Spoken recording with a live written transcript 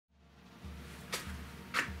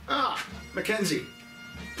Mackenzie,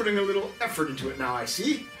 putting a little effort into it now, I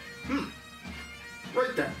see.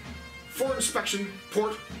 Right then. For inspection,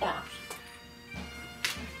 port arms.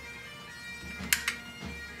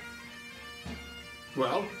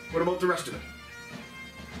 Well, what about the rest of it?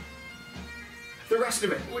 The rest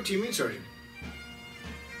of it? What do you mean, Sergeant?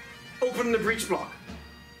 Open the breech block.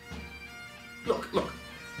 Look, look.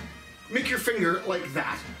 Make your finger like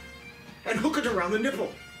that and hook it around the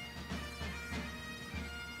nipple.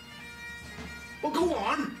 Well, go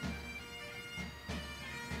on.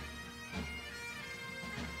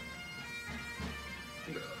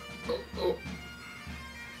 Oh.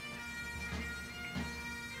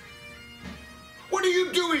 What are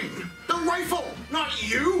you doing? The rifle, not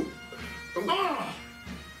you.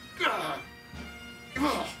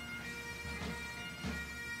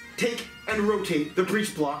 Take and rotate the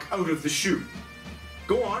breech block out of the shoe.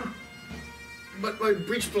 Go on. But my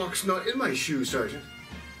breech block's not in my shoe, Sergeant.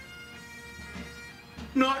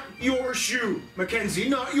 Not your shoe, Mackenzie,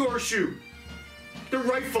 not your shoe. The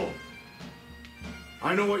rifle.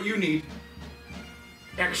 I know what you need.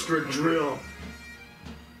 Extra drill.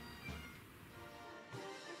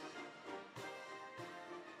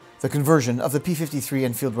 The conversion of the P-53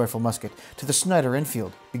 Enfield rifle musket to the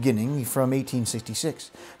Snider-Enfield, beginning from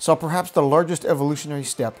 1866, saw perhaps the largest evolutionary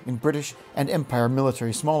step in British and Empire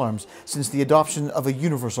military small arms since the adoption of a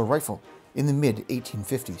universal rifle in the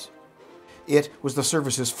mid-1850s. It was the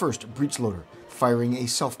service's first breech loader, firing a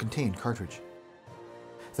self-contained cartridge.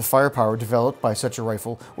 The firepower developed by such a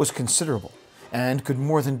rifle was considerable, and could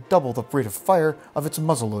more than double the rate of fire of its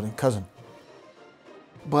muzzle-loading cousin.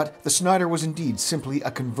 But the Snider was indeed simply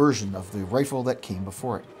a conversion of the rifle that came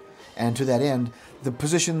before it, and to that end, the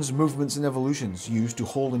positions, movements, and evolutions used to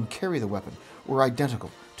hold and carry the weapon were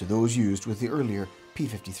identical to those used with the earlier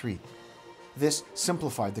P-53. This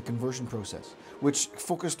simplified the conversion process, which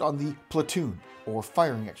focused on the platoon, or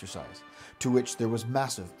firing exercise, to which there was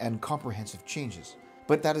massive and comprehensive changes,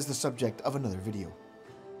 but that is the subject of another video.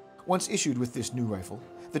 Once issued with this new rifle,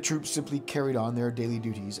 the troops simply carried on their daily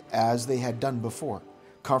duties as they had done before,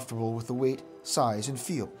 comfortable with the weight, size, and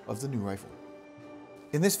feel of the new rifle.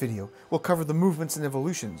 In this video, we'll cover the movements and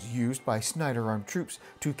evolutions used by Snider armed troops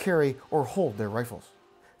to carry or hold their rifles.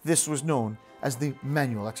 This was known as the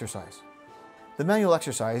manual exercise. The manual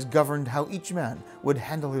exercise governed how each man would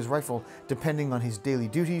handle his rifle depending on his daily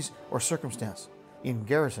duties or circumstance, in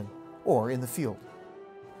garrison or in the field.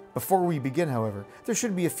 Before we begin, however, there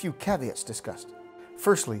should be a few caveats discussed.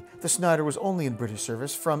 Firstly, the Snider was only in British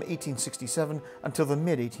service from 1867 until the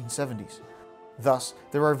mid-1870s. Thus,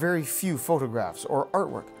 there are very few photographs or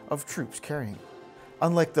artwork of troops carrying it.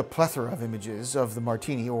 Unlike the plethora of images of the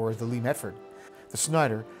Martini or the Lee Metford, the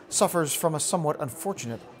Snider suffers from a somewhat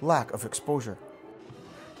unfortunate lack of exposure.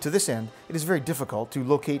 To this end, it is very difficult to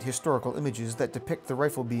locate historical images that depict the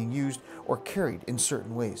rifle being used or carried in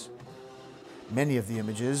certain ways. Many of the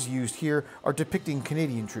images used here are depicting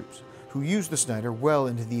Canadian troops, who used the Snider well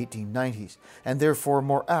into the 1890s, and therefore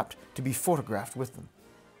more apt to be photographed with them.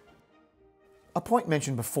 A point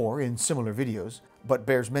mentioned before in similar videos, but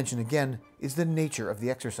bears mention again, is the nature of the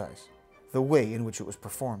exercise, the way in which it was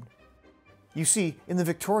performed. You see, in the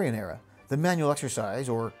Victorian era, the manual exercise,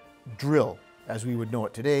 or drill as we would know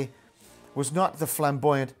it today, was not the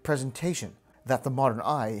flamboyant presentation that the modern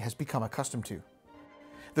eye has become accustomed to.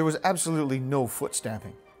 There was absolutely no foot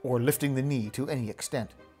stamping, or lifting the knee to any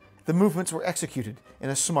extent. The movements were executed in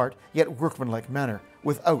a smart yet workmanlike manner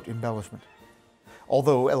without embellishment.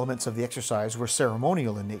 Although elements of the exercise were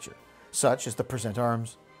ceremonial in nature, such as the present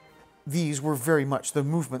arms, these were very much the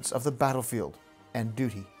movements of the battlefield and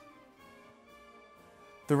duty.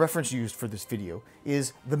 The reference used for this video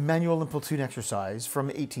is the Manual and Platoon Exercise from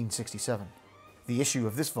 1867. The issue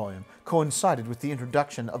of this volume coincided with the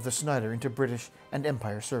introduction of the Snider into British and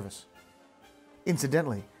Empire service.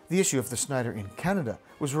 Incidentally, the issue of the Snider in Canada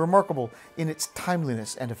was remarkable in its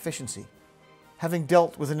timeliness and efficiency. Having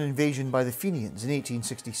dealt with an invasion by the Fenians in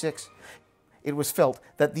 1866, it was felt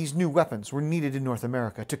that these new weapons were needed in North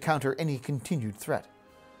America to counter any continued threat,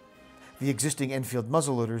 the existing Enfield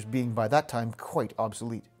muzzleloaders being by that time quite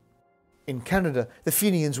obsolete. In Canada, the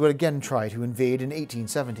Fenians would again try to invade in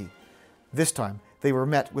 1870. This time, they were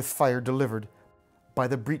met with fire delivered by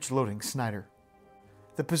the breech-loading Snider.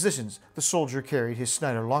 The positions the soldier carried his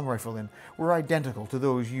Snider long rifle in were identical to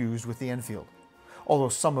those used with the Enfield, although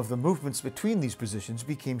some of the movements between these positions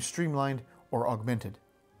became streamlined or augmented.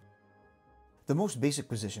 The most basic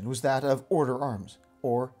position was that of order arms,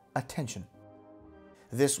 or attention.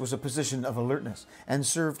 This was a position of alertness and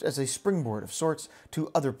served as a springboard of sorts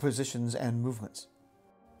to other positions and movements.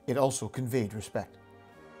 It also conveyed respect.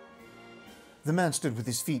 The man stood with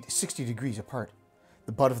his feet 60 degrees apart.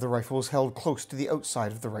 The butt of the rifle was held close to the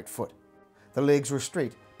outside of the right foot. The legs were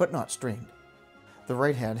straight, but not strained. The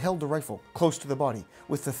right hand held the rifle close to the body,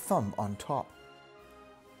 with the thumb on top.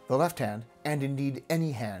 The left hand, and indeed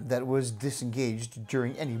any hand that was disengaged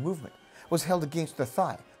during any movement, was held against the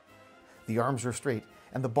thigh. The arms were straight,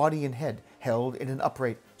 and the body and head held in an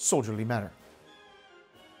upright, soldierly manner.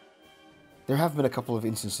 There have been a couple of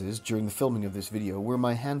instances during the filming of this video where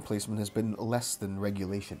my hand placement has been less than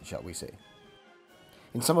regulation, shall we say.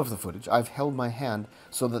 In some of the footage, I've held my hand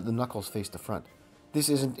so that the knuckles face the front. This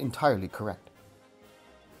isn't entirely correct.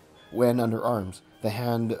 When under arms, the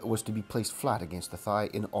hand was to be placed flat against the thigh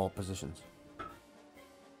in all positions.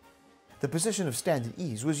 The position of stand at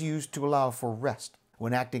ease was used to allow for rest.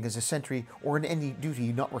 When acting as a sentry or in any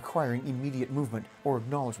duty not requiring immediate movement or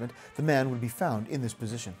acknowledgement, the man would be found in this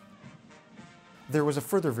position. There was a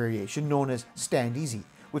further variation known as stand easy,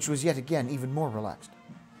 which was yet again even more relaxed.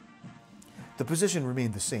 The position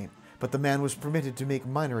remained the same, but the man was permitted to make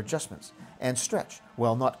minor adjustments and stretch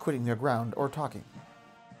while not quitting their ground or talking.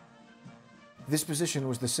 This position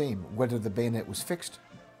was the same whether the bayonet was fixed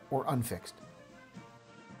or unfixed.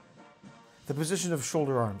 The position of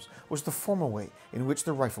shoulder arms was the formal way in which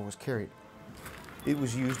the rifle was carried. It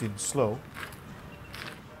was used in slow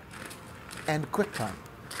and quick time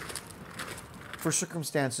for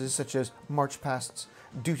circumstances such as march pasts,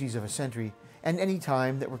 duties of a sentry, and any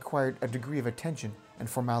time that required a degree of attention and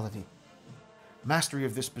formality. Mastery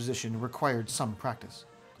of this position required some practice,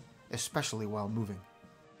 especially while moving.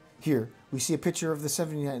 Here, we see a picture of the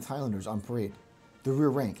 79th Highlanders on parade. The rear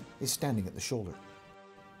rank is standing at the shoulder.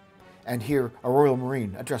 And here, a Royal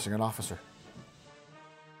Marine addressing an officer.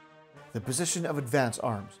 The position of advance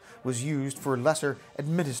arms was used for lesser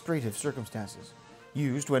administrative circumstances,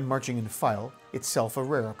 used when marching in file, itself a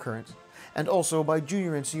rare occurrence, and also by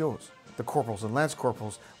junior NCOs, the corporals and lance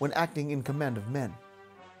corporals, when acting in command of men.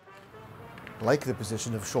 Like the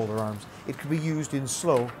position of shoulder arms, it could be used in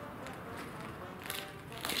slow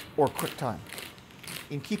or quick time.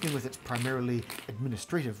 In keeping with its primarily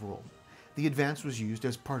administrative role, the advance was used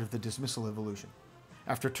as part of the dismissal evolution.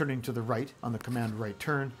 After turning to the right on the command right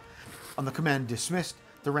turn, on the command dismissed,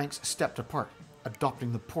 the ranks stepped apart,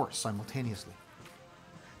 adopting the port simultaneously.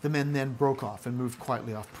 The men then broke off and moved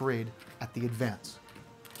quietly off parade at the advance.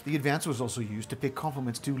 The advance was also used to pay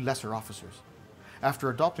compliments to lesser officers. After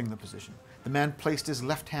adopting the position, the man placed his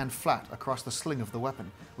left hand flat across the sling of the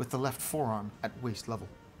weapon, with the left forearm at waist level.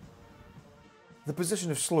 The position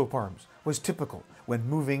of slope arms was typical when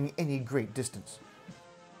moving any great distance.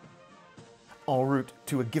 En route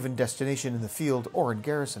to a given destination in the field or in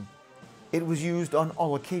garrison, it was used on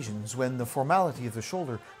all occasions when the formality of the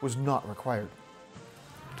shoulder was not required.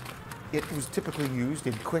 It was typically used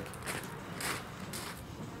in quick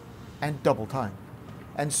and double time,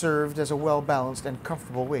 and served as a well-balanced and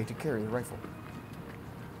comfortable way to carry the rifle.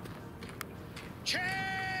 Change!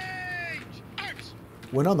 Out!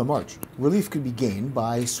 When on the march, relief could be gained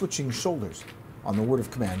by switching shoulders. On the word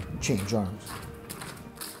of command, change arms.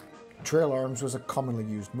 Trail arms was a commonly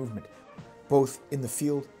used movement, both in the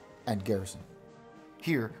field and garrison.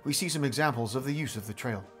 Here, we see some examples of the use of the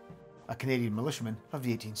trail, a Canadian militiaman of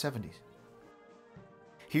the 1870s.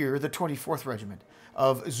 Here, the 24th Regiment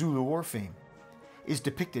of Zulu war fame is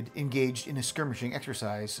depicted engaged in a skirmishing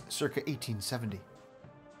exercise circa 1870.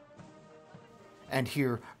 And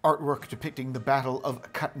here, artwork depicting the Battle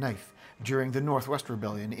of Cut Knife during the Northwest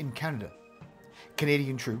Rebellion in Canada.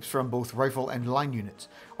 Canadian troops from both rifle and line units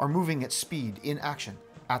are moving at speed in action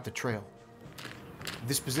at the trail.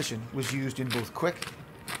 This position was used in both quick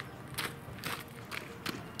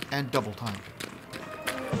and double time.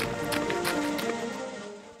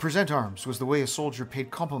 Present arms was the way a soldier paid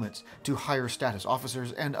compliments to higher status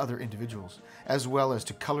officers and other individuals, as well as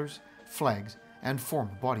to colors, flags, and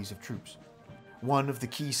formed bodies of troops. One of the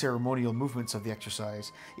key ceremonial movements of the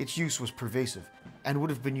exercise, its use was pervasive and would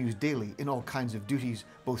have been used daily in all kinds of duties,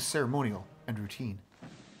 both ceremonial and routine.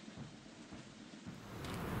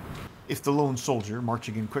 If the lone soldier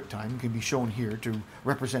marching in quick time can be shown here to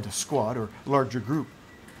represent a squad or larger group,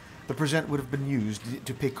 the present would have been used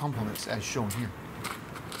to pay compliments as shown here.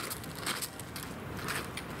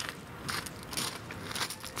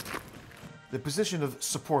 The position of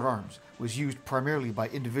support arms was used primarily by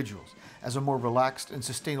individuals as a more relaxed and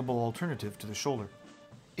sustainable alternative to the shoulder.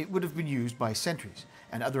 It would have been used by sentries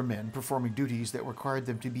and other men performing duties that required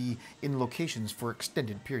them to be in locations for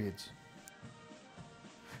extended periods.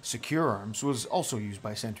 Secure arms was also used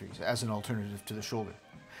by sentries as an alternative to the shoulder,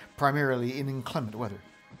 primarily in inclement weather.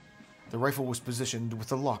 The rifle was positioned with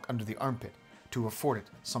the lock under the armpit to afford it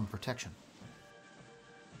some protection.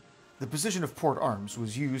 The position of port arms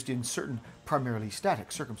was used in certain primarily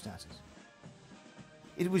static circumstances.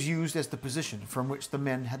 It was used as the position from which the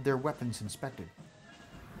men had their weapons inspected.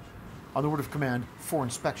 On the word of command, for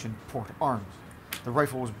inspection, port arms, the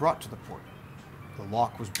rifle was brought to the port. The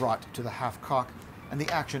lock was brought to the half-cock, and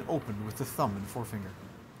the action opened with the thumb and forefinger.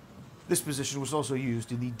 This position was also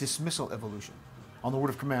used in the dismissal evolution. On the word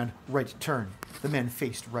of command, right turn, the men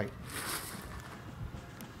faced right.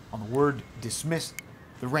 On the word dismiss,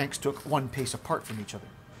 the ranks took one pace apart from each other,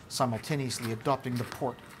 simultaneously adopting the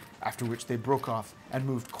port, after which they broke off and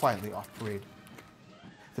moved quietly off parade.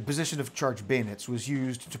 The position of charge bayonets was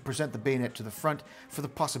used to present the bayonet to the front for the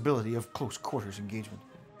possibility of close quarters engagement.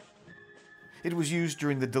 It was used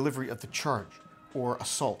during the delivery of the charge, or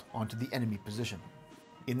assault onto the enemy position.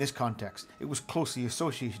 In this context, it was closely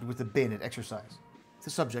associated with the bayonet exercise,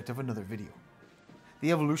 the subject of another video.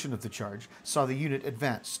 The evolution of the charge saw the unit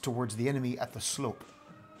advance towards the enemy at the slope.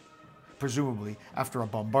 Presumably after a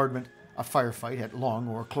bombardment, a firefight at long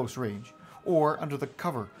or close range, or under the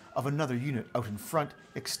cover of another unit out in front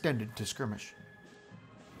extended to skirmish.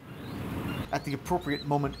 At the appropriate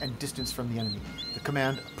moment and distance from the enemy, the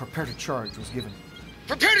command "prepare to charge" was given.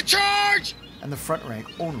 Prepare to charge! And the front rank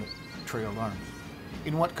only trailed arms.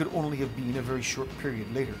 In what could only have been a very short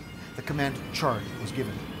period later, the command "charge" was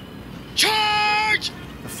given. Charge!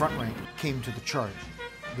 The front rank came to the charge.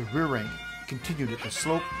 The rear rank continued at the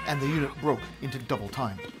slope, and the unit broke into double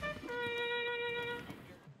time.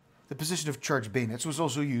 The position of charge bayonets was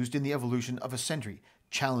also used in the evolution of a sentry,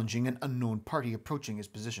 challenging an unknown party approaching his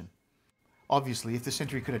position. Obviously, if the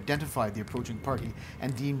sentry could identify the approaching party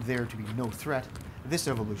and deemed there to be no threat, this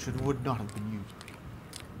evolution would not have been used.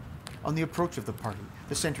 On the approach of the party,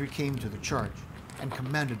 the sentry came to the charge and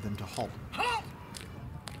commanded them to halt. Halt!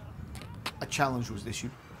 A challenge was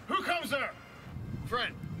issued, Who comes there?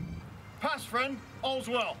 Friend. Pass, friend. All's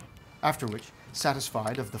well. after which,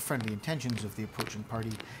 satisfied of the friendly intentions of the approaching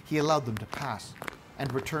party, he allowed them to pass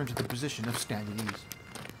and return to the position of stand at ease.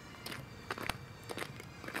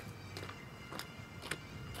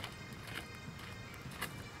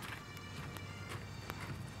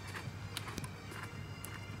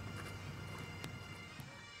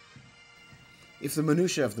 If the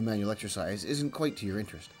minutiae of the manual exercise isn't quite to your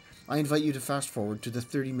interest, I invite you to fast forward to the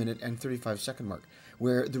 30-minute and 35-second mark,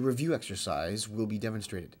 where the review exercise will be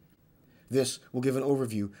demonstrated. This will give an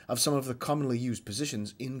overview of some of the commonly used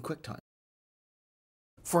positions in QuickTime.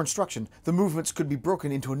 For instruction, the movements could be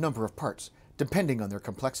broken into a number of parts, depending on their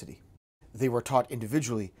complexity. They were taught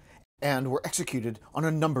individually and were executed on a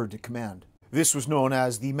numbered command. This was known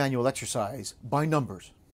as the manual exercise by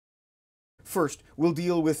numbers. First, we'll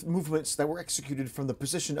deal with movements that were executed from the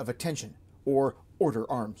position of attention, or order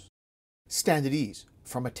arms. Stand at ease,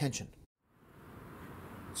 from attention.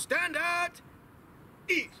 Stand at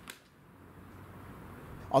ease.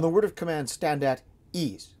 On the word of command stand at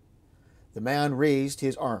ease, the man raised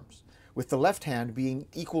his arms, with the left hand being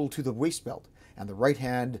equal to the waist belt and the right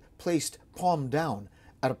hand placed palm down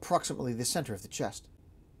at approximately the center of the chest.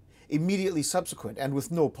 Immediately subsequent, and with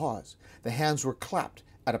no pause, the hands were clapped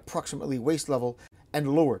at approximately waist level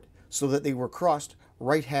and lowered so that they were crossed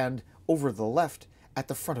right hand over the left at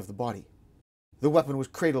the front of the body. The weapon was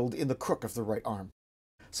cradled in the crook of the right arm.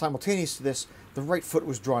 Simultaneous to this, the right foot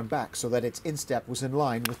was drawn back so that its instep was in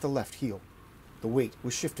line with the left heel. The weight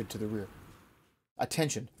was shifted to the rear.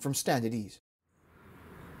 Attention from stand at ease.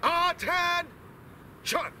 Attention!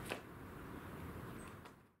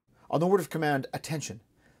 On the word of command attention,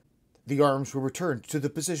 the arms were returned to the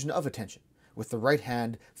position of attention, with the right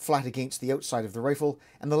hand flat against the outside of the rifle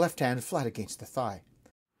and the left hand flat against the thigh.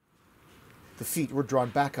 The feet were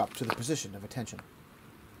drawn back up to the position of attention.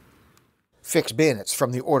 Fix bayonets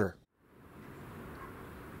from the order.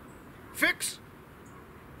 Fix.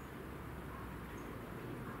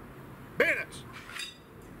 Bayonets.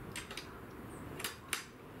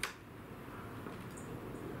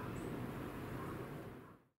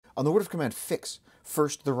 On the word of command fix,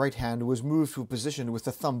 first the right hand was moved to a position with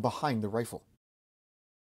the thumb behind the rifle.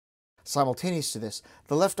 Simultaneous to this,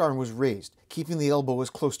 the left arm was raised, keeping the elbow as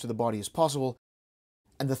close to the body as possible,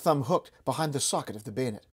 and the thumb hooked behind the socket of the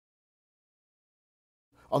bayonet.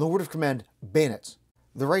 On the word of command bayonets,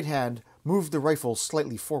 the right hand moved the rifle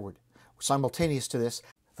slightly forward. Simultaneous to this,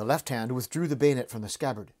 the left hand withdrew the bayonet from the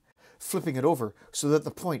scabbard, flipping it over so that the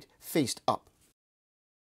point faced up.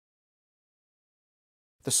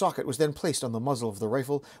 The socket was then placed on the muzzle of the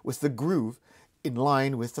rifle with the groove in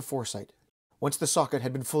line with the foresight. Once the socket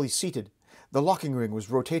had been fully seated, the locking ring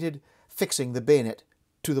was rotated, fixing the bayonet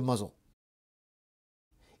to the muzzle.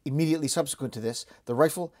 Immediately subsequent to this, the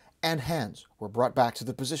rifle and hands were brought back to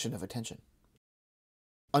the position of attention.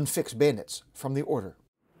 Unfix bayonets from the order.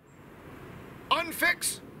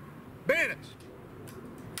 Unfix bayonets.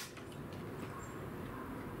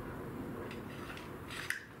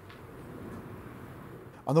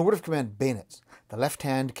 On the word of command bayonets, the left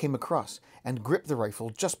hand came across and gripped the rifle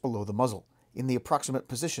just below the muzzle, in the approximate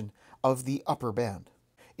position of the upper band.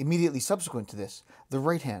 Immediately subsequent to this, the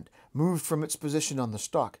right hand moved from its position on the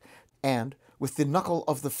stock and, with the knuckle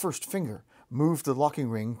of the first finger, moved the locking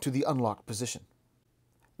ring to the unlocked position.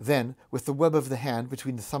 Then, with the web of the hand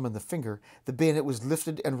between the thumb and the finger, the bayonet was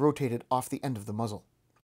lifted and rotated off the end of the muzzle.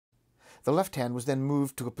 The left hand was then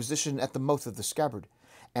moved to a position at the mouth of the scabbard,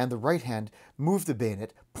 and the right hand moved the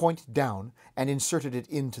bayonet point down and inserted it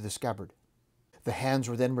into the scabbard. The hands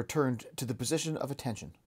were then returned to the position of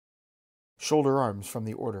attention. Shoulder arms from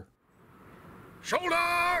the order.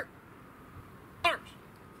 Shoulder! Arms!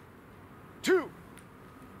 2!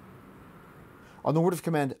 On the word of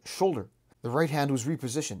command shoulder, the right hand was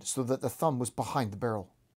repositioned so that the thumb was behind the barrel.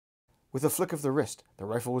 With a flick of the wrist, the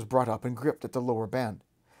rifle was brought up and gripped at the lower band.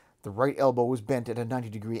 The right elbow was bent at a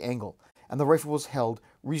 90-degree angle, and the rifle was held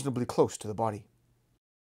reasonably close to the body.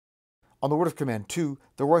 On the word of command 2,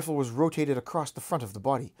 the rifle was rotated across the front of the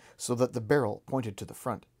body so that the barrel pointed to the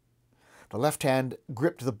front. The left hand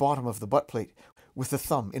gripped the bottom of the butt plate with the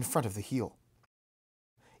thumb in front of the heel.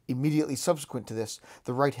 Immediately subsequent to this,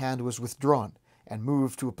 the right hand was withdrawn and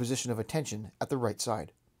moved to a position of attention at the right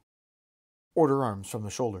side. Order arms from the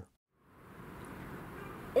shoulder.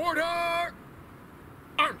 Order!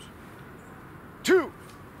 Arms! 2!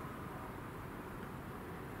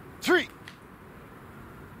 3!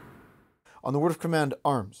 On the word of command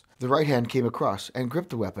arms, the right hand came across and gripped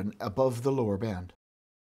the weapon above the lower band.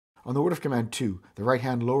 On the word of command 2, the right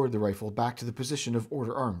hand lowered the rifle back to the position of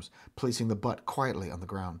order arms, placing the butt quietly on the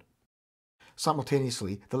ground.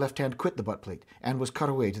 Simultaneously, the left hand quit the butt plate and was cut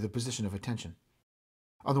away to the position of attention.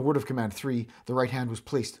 On the word of command 3, the right hand was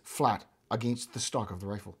placed flat against the stock of the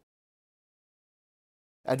rifle.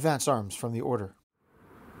 Advance arms from the order.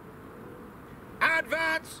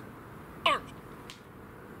 Advance! Arms!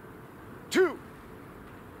 2!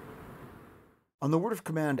 On the word of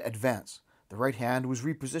command advance, the right hand was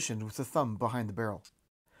repositioned with the thumb behind the barrel.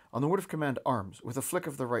 On the word of command arms, with a flick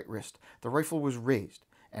of the right wrist, the rifle was raised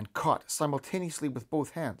and caught simultaneously with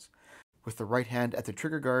both hands, with the right hand at the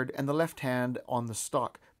trigger guard and the left hand on the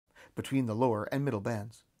stock between the lower and middle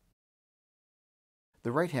bands.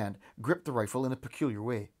 The right hand gripped the rifle in a peculiar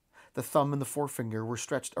way. The thumb and the forefinger were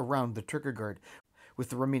stretched around the trigger guard, with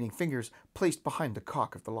the remaining fingers placed behind the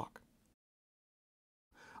cock of the lock.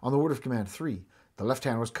 On the word of command 3, the left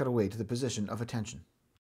hand was cut away to the position of attention.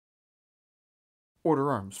 Order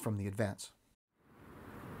arms from the advance.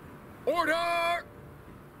 Order!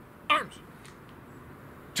 Arms!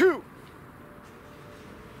 2!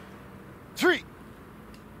 3!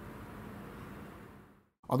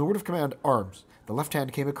 On the word of command arms, the left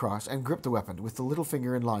hand came across and gripped the weapon with the little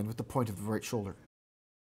finger in line with the point of the right shoulder.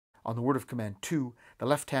 On the word of command 2, the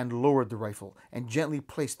left hand lowered the rifle and gently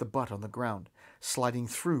placed the butt on the ground, sliding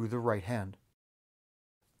through the right hand.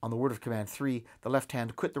 On the word of command 3, the left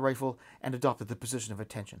hand quit the rifle and adopted the position of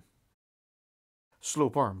attention.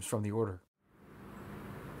 Slope arms from the order.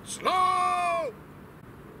 Slow!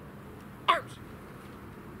 Arms!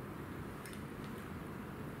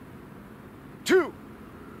 2!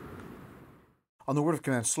 On the word of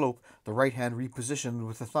command slope, the right hand repositioned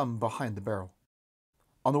with the thumb behind the barrel.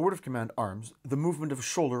 On the word of command arms, the movement of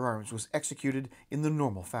shoulder arms was executed in the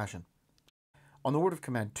normal fashion. On the word of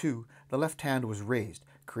command 2, the left hand was raised,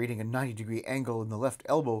 creating a 90-degree angle in the left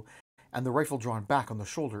elbow and the rifle drawn back on the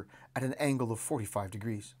shoulder at an angle of 45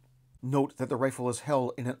 degrees. Note that the rifle is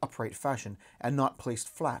held in an upright fashion and not placed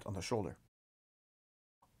flat on the shoulder.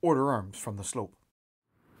 Order arms from the slope.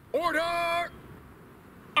 Order!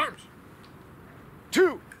 Arms!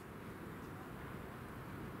 2!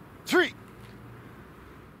 3!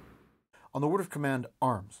 On the word of command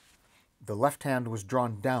arms, the left hand was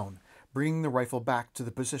drawn down, bringing the rifle back to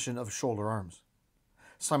the position of shoulder arms.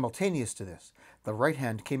 Simultaneous to this, the right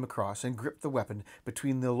hand came across and gripped the weapon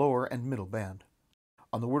between the lower and middle band.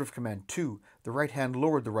 On the word of command 2, the right hand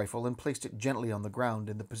lowered the rifle and placed it gently on the ground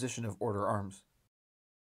in the position of order arms.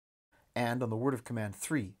 And on the word of command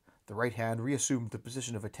 3, the right hand reassumed the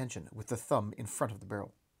position of attention with the thumb in front of the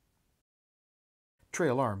barrel.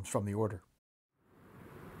 Trail arms from the order.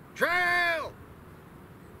 Trail!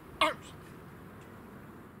 Arms!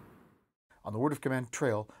 On the word of command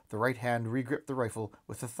trail, the right hand regripped the rifle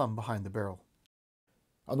with the thumb behind the barrel.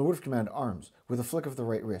 On the word of command arms, with a flick of the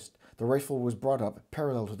right wrist, the rifle was brought up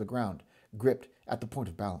parallel to the ground, gripped at the point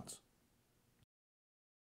of balance.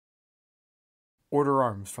 Order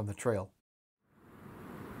arms from the trail.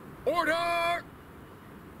 Order!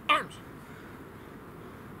 Arms!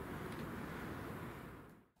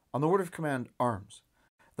 On the word of command, arms,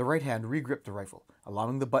 the right hand regripped the rifle,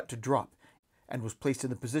 allowing the butt to drop, and was placed in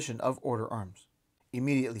the position of order arms.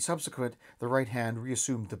 Immediately subsequent, the right hand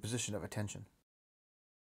reassumed the position of attention.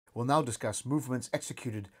 We'll now discuss movements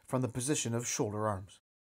executed from the position of shoulder arms.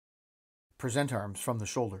 Present arms from the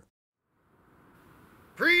shoulder.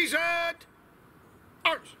 Present!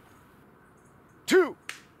 Arms! 2,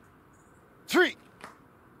 3.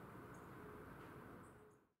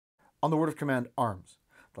 On the word of command, arms,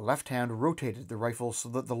 the left hand rotated the rifle so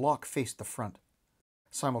that the lock faced the front.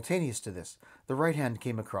 Simultaneous to this, the right hand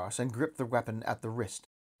came across and gripped the weapon at the wrist.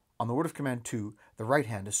 On the word of command 2, the right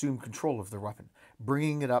hand assumed control of the weapon,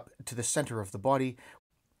 bringing it up to the center of the body,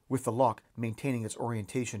 with the lock maintaining its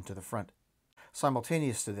orientation to the front.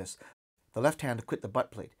 Simultaneous to this, the left hand quit the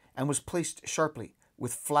butt plate and was placed sharply,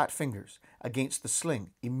 with flat fingers, against the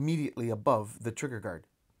sling immediately above the trigger guard.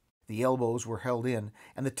 The elbows were held in,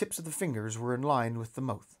 and the tips of the fingers were in line with the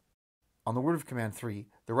mouth. On the word of command 3,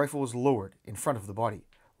 the rifle was lowered in front of the body,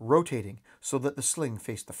 rotating so that the sling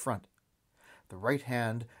faced the front. The right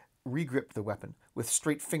hand regripped the weapon with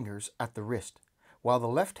straight fingers at the wrist, while the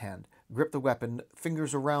left hand gripped the weapon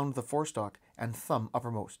fingers around the forestock and thumb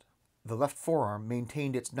uppermost. The left forearm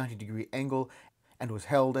maintained its 90-degree angle and was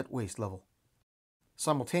held at waist level.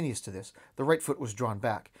 Simultaneous to this, the right foot was drawn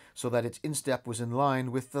back so that its instep was in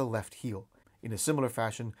line with the left heel, in a similar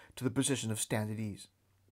fashion to the position of stand at ease.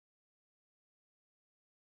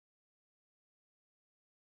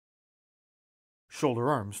 Shoulder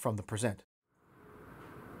arms from the present.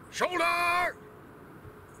 Shoulder!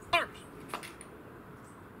 Arms!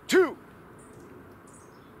 2.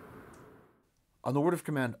 On the word of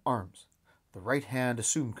command, arms, the right hand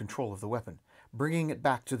assumed control of the weapon, bringing it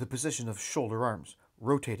back to the position of shoulder arms,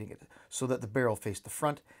 rotating it so that the barrel faced the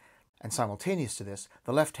front, and simultaneous to this,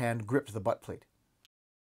 the left hand gripped the butt plate.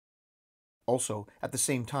 Also, at the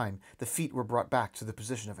same time, the feet were brought back to the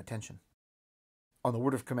position of attention. On the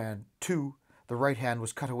word of command 2, the right hand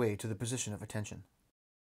was cut away to the position of attention.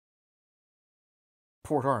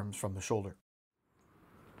 Port arms from the shoulder.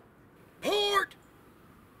 Port!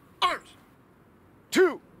 Arms!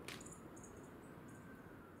 2.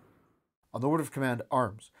 On the word of command,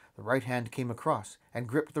 arms, the right hand came across and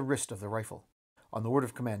gripped the wrist of the rifle. On the word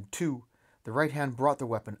of command 2, the right hand brought the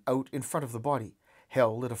weapon out in front of the body,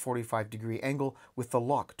 held at a 45-degree angle with the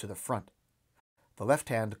lock to the front. The left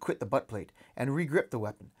hand quit the butt plate and regripped the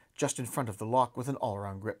weapon just in front of the lock with an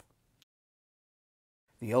all-around grip.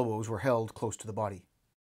 The elbows were held close to the body.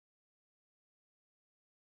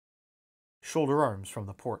 Shoulder arms from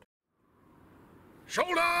the port.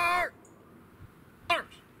 Shoulder!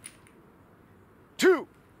 Arms! 2.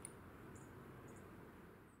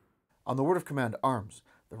 On the word of command, arms,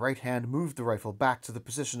 the right hand moved the rifle back to the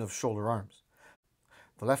position of shoulder arms.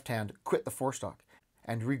 The left hand quit the forestock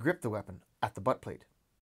and regripped the weapon at the butt plate.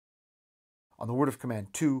 On the word of command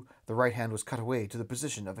 2, the right hand was cut away to the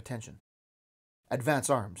position of attention. Advance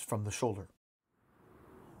arms from the shoulder.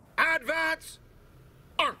 Advance!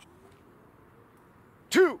 Arms!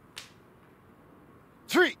 2.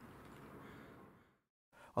 3.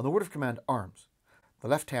 On the word of command, arms, the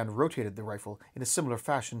left hand rotated the rifle in a similar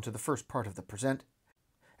fashion to the first part of the present,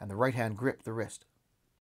 and the right hand gripped the wrist.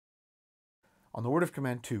 On the word of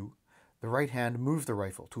command 2, the right hand moved the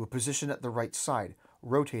rifle to a position at the right side,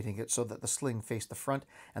 rotating it so that the sling faced the front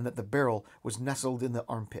and that the barrel was nestled in the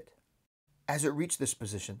armpit. As it reached this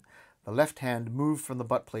position, the left hand moved from the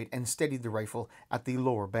butt plate and steadied the rifle at the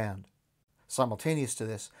lower band. Simultaneous to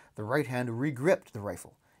this, the right hand regripped the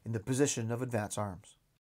rifle in the position of advance arms.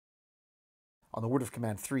 On the word of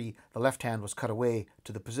command 3, the left hand was cut away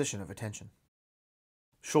to the position of attention.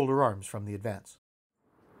 Shoulder arms from the advance.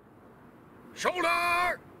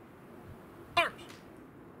 Shoulder! Arms!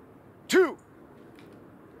 2.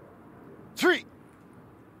 3.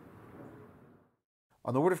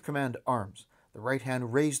 On the word of command, arms, the right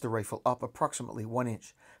hand raised the rifle up approximately 1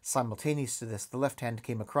 inch. Simultaneous to this, the left hand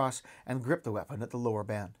came across and gripped the weapon at the lower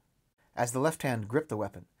band. As the left hand gripped the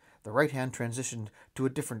weapon, the right hand transitioned to a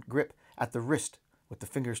different grip at the wrist with the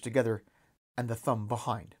fingers together and the thumb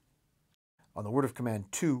behind. On the word of command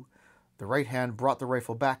 2, the right hand brought the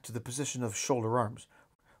rifle back to the position of shoulder arms,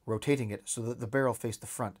 rotating it so that the barrel faced the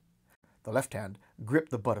front. The left hand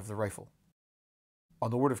gripped the butt of the rifle. On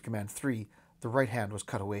the word of command 3, the right hand was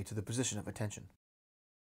cut away to the position of attention.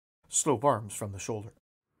 Slope arms from the shoulder.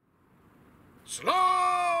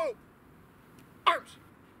 Slow! Arms!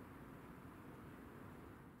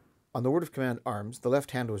 On the word of command, arms, the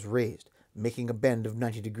left hand was raised, making a bend of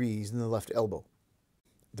 90 degrees in the left elbow.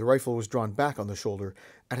 The rifle was drawn back on the shoulder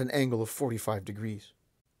at an angle of 45 degrees.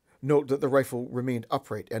 Note that the rifle remained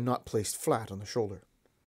upright and not placed flat on the shoulder.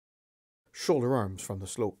 Shoulder arms from the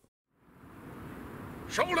slope.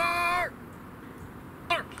 Shoulder!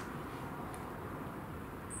 Arms!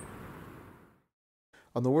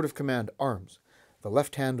 On the word of command, arms, the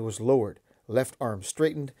left hand was lowered, left arm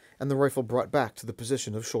straightened, and the rifle brought back to the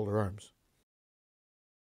position of shoulder arms.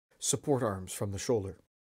 Support arms from the shoulder.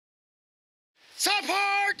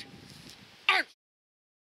 Support! Arms!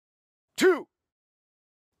 2,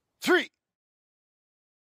 3.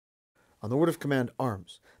 On the word of command,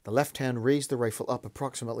 arms, the left hand raised the rifle up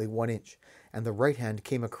approximately 1 inch, and the right hand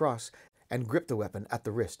came across and gripped the weapon at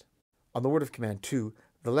the wrist. On the word of command 2,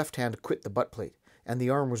 the left hand quit the butt plate, and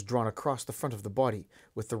the arm was drawn across the front of the body,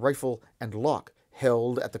 with the rifle and lock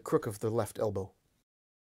held at the crook of the left elbow.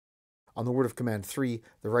 On the word of command 3,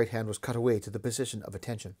 the right hand was cut away to the position of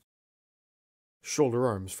attention. Shoulder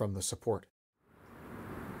arms from the support.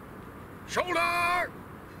 Shoulder!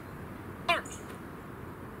 Arms!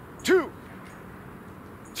 2,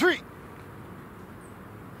 3.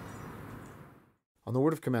 On the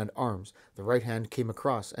word of command, arms, the right hand came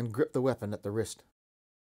across and gripped the weapon at the wrist.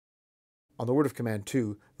 On the word of command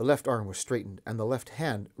 2, the left arm was straightened, and the left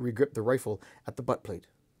hand regripped the rifle at the butt plate.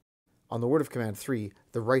 On the word of command 3,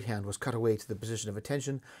 the right hand was cut away to the position of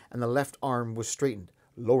attention, and the left arm was straightened,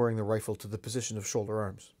 lowering the rifle to the position of shoulder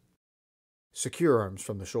arms. Secure arms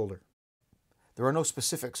from the shoulder. There are no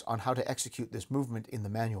specifics on how to execute this movement in the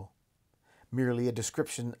manual, merely a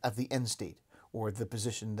description of the end state, or the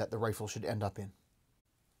position that the rifle should end up in.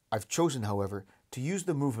 I've chosen, however, to use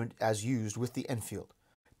the movement as used with the Enfield,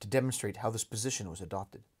 to demonstrate how this position was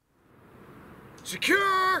adopted.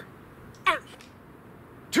 Secure! Arms!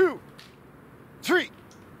 2, 3.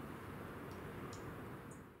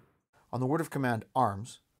 On the word of command,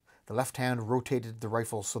 arms, the left hand rotated the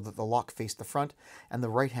rifle so that the lock faced the front, and the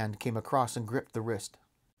right hand came across and gripped the wrist.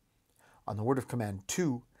 On the word of command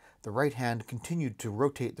 2, the right hand continued to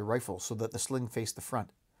rotate the rifle so that the sling faced the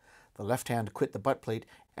front. The left hand quit the butt plate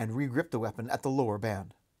and re-gripped the weapon at the lower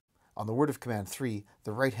band. On the word of command 3,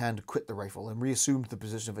 the right hand quit the rifle and reassumed the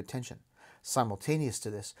position of attention. Simultaneous to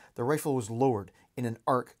this, the rifle was lowered in an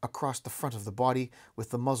arc across the front of the body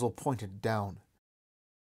with the muzzle pointed down.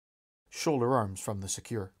 Shoulder arms from the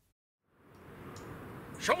secure.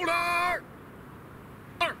 Shoulder!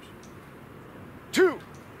 Arms! 2,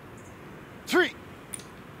 3.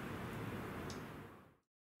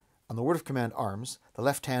 On the word of command, arms, the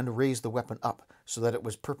left hand raised the weapon up so that it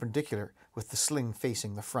was perpendicular with the sling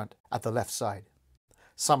facing the front at the left side.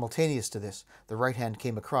 Simultaneous to this, the right hand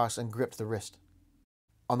came across and gripped the wrist.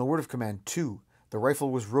 On the word of command 2, the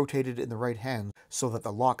rifle was rotated in the right hand so that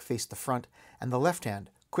the lock faced the front, and the left hand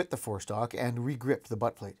quit the forestock and re-gripped the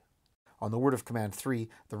butt plate. On the word of command 3,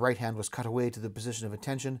 the right hand was cut away to the position of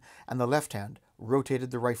attention, and the left hand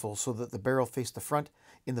rotated the rifle so that the barrel faced the front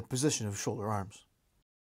in the position of shoulder arms.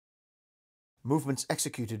 Movements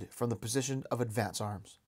executed from the position of advance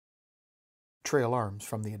arms. Trail arms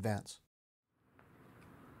from the advance.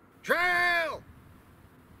 Trail!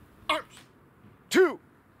 Arms! 2.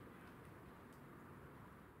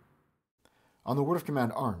 On the word of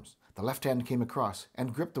command, arms, the left hand came across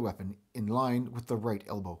and gripped the weapon in line with the right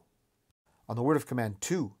elbow. On the word of command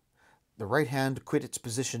 2, the right hand quit its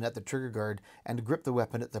position at the trigger guard and gripped the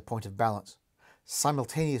weapon at the point of balance.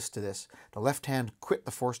 Simultaneous to this, the left hand quit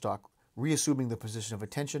the forestock, reassuming the position of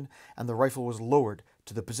attention, and the rifle was lowered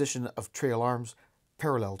to the position of trail arms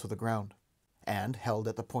parallel to the ground, and held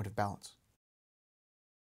at the point of balance.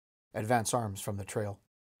 Advance arms from the trail.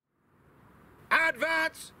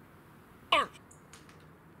 Advance! Arms!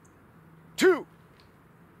 2.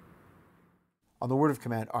 On the word of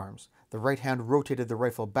command, arms, the right hand rotated the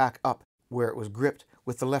rifle back up where it was gripped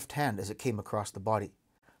with the left hand as it came across the body.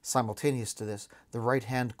 Simultaneous to this, the right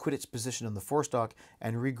hand quit its position on the forestock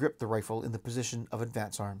and re-gripped the rifle in the position of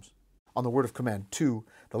advance arms. On the word of command 2,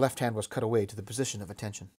 the left hand was cut away to the position of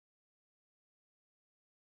attention.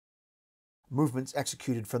 Movements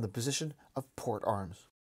executed from the position of port arms.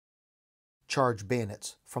 Charge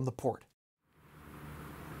bayonets from the port.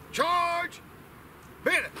 Charge!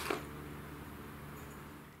 Bayonet!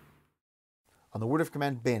 On the word of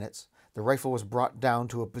command, bayonets, the rifle was brought down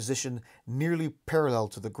to a position nearly parallel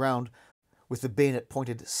to the ground with the bayonet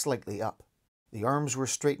pointed slightly up. The arms were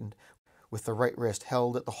straightened with the right wrist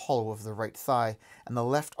held at the hollow of the right thigh and the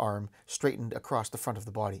left arm straightened across the front of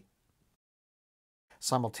the body.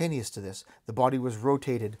 Simultaneous to this, the body was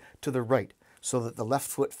rotated to the right so that the left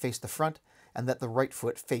foot faced the front and that the right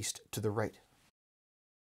foot faced to the right.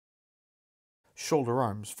 Shoulder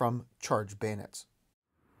arms from charge bayonets.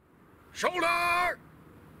 Shoulder!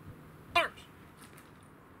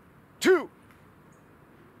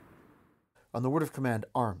 On the word of command,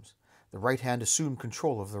 arms, the right hand assumed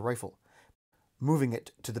control of the rifle, moving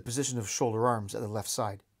it to the position of shoulder arms at the left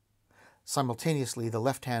side. Simultaneously, the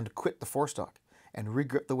left hand quit the forestock and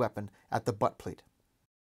regripped the weapon at the butt plate.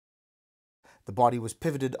 The body was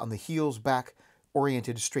pivoted on the heels back,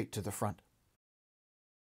 oriented straight to the front.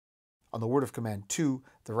 On the word of command 2,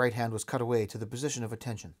 the right hand was cut away to the position of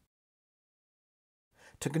attention.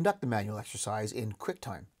 To conduct the manual exercise in quick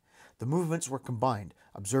time, the movements were combined,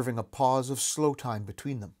 observing a pause of slow time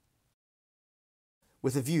between them.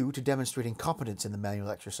 With a view to demonstrating competence in the manual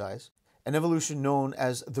exercise, an evolution known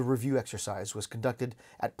as the review exercise was conducted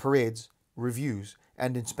at parades, reviews,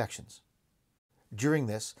 and inspections. During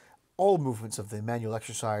this, all movements of the manual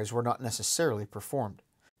exercise were not necessarily performed,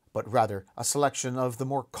 but rather a selection of the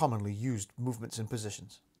more commonly used movements and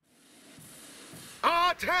positions.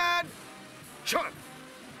 Attention!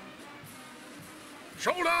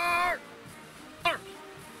 Shoulder! Arms!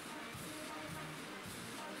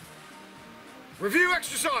 Review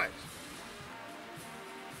exercise!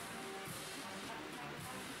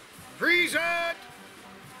 Present!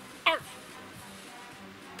 Arms!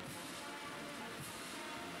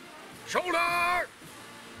 Shoulder!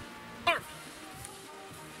 Arms!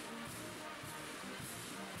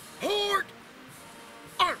 Port!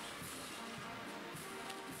 Arms!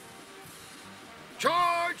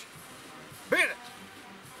 Charge! Bayonet!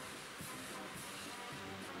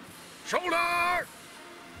 Shoulder!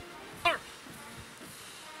 Arms!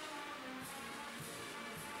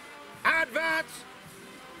 Advance!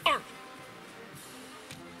 Arms!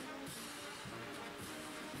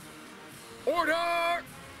 Order!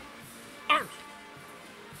 Arms!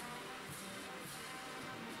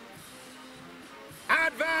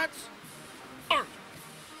 Advance! Arms!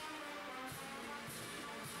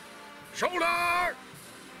 Shoulder!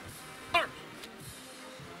 Arms!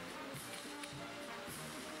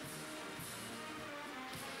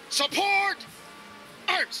 Support!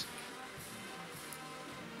 Arms!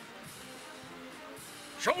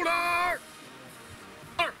 Shoulder!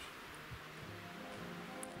 Arms!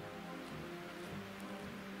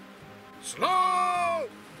 Slow!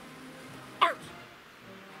 Arms!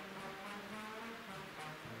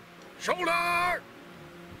 Shoulder!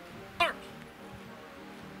 Arms!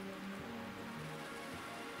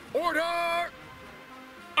 Order!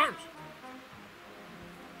 Arms!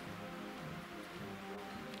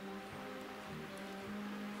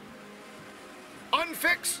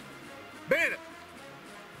 Unfix! Bayonet!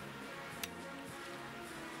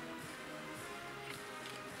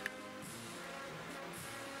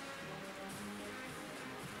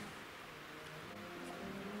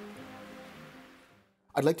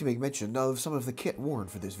 I'd like to make mention of some of the kit worn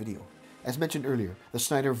for this video. As mentioned earlier, the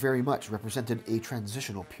Snider very much represented a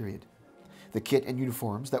transitional period. The kit and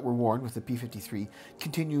uniforms that were worn with the P-53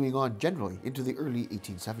 continuing on generally into the early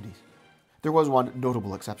 1870s. There was one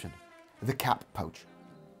notable exception, the cap pouch.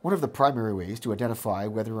 One of the primary ways to identify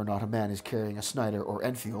whether or not a man is carrying a Snider or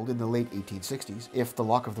Enfield in the late 1860s, if the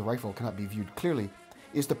lock of the rifle cannot be viewed clearly,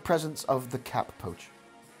 is the presence of the cap pouch.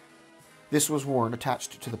 This was worn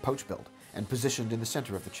attached to the pouch belt and positioned in the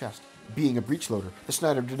center of the chest. Being a breech loader, the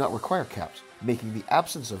Snider did not require caps, making the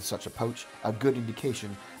absence of such a pouch a good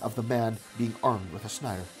indication of the man being armed with a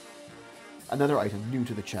Snider. Another item new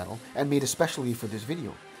to the channel, and made especially for this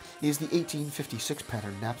video, is the 1856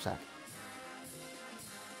 pattern knapsack.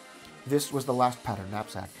 This was the last pattern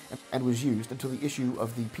knapsack, and was used until the issue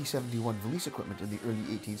of the P-71 valise equipment in the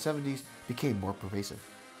early 1870s became more pervasive.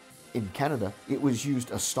 In Canada, it was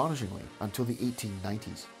used astonishingly until the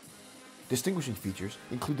 1890s. Distinguishing features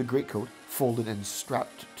include the greatcoat, folded and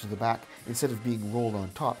strapped to the back instead of being rolled on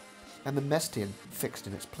top, and the mess tin fixed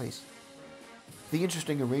in its place. The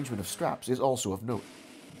interesting arrangement of straps is also of note.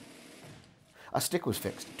 A stick was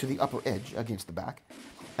fixed to the upper edge against the back,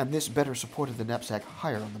 and this better supported the knapsack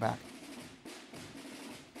higher on the back.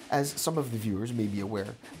 As some of the viewers may be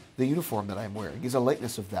aware, the uniform that I am wearing is a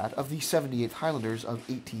likeness of that of the 78th Highlanders of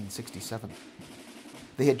 1867.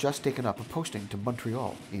 They had just taken up a posting to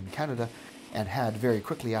Montreal, in Canada, and had, very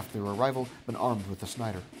quickly after their arrival, been armed with a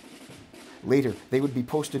Snider. Later, they would be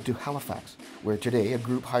posted to Halifax, where today a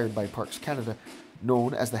group hired by Parks Canada,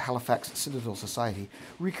 known as the Halifax Citadel Society,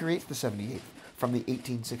 recreates the 78th from the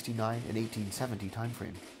 1869 and 1870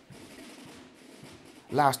 timeframe.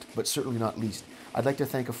 Last, but certainly not least, I'd like to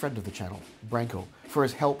thank a friend of the channel, Branko, for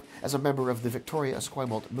his help as a member of the Victoria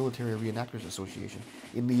Esquimalt Military Reenactors Association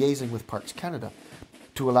in liaising with Parks Canada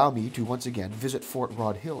to allow me to once again visit Fort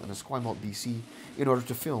Rod Hill in Esquimalt, BC in order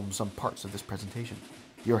to film some parts of this presentation.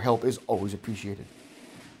 Your help is always appreciated.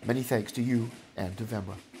 Many thanks to you and to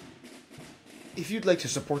Vemra. If you'd like to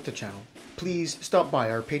support the channel, please stop by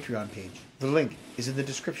our Patreon page. The link is in the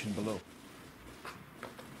description below.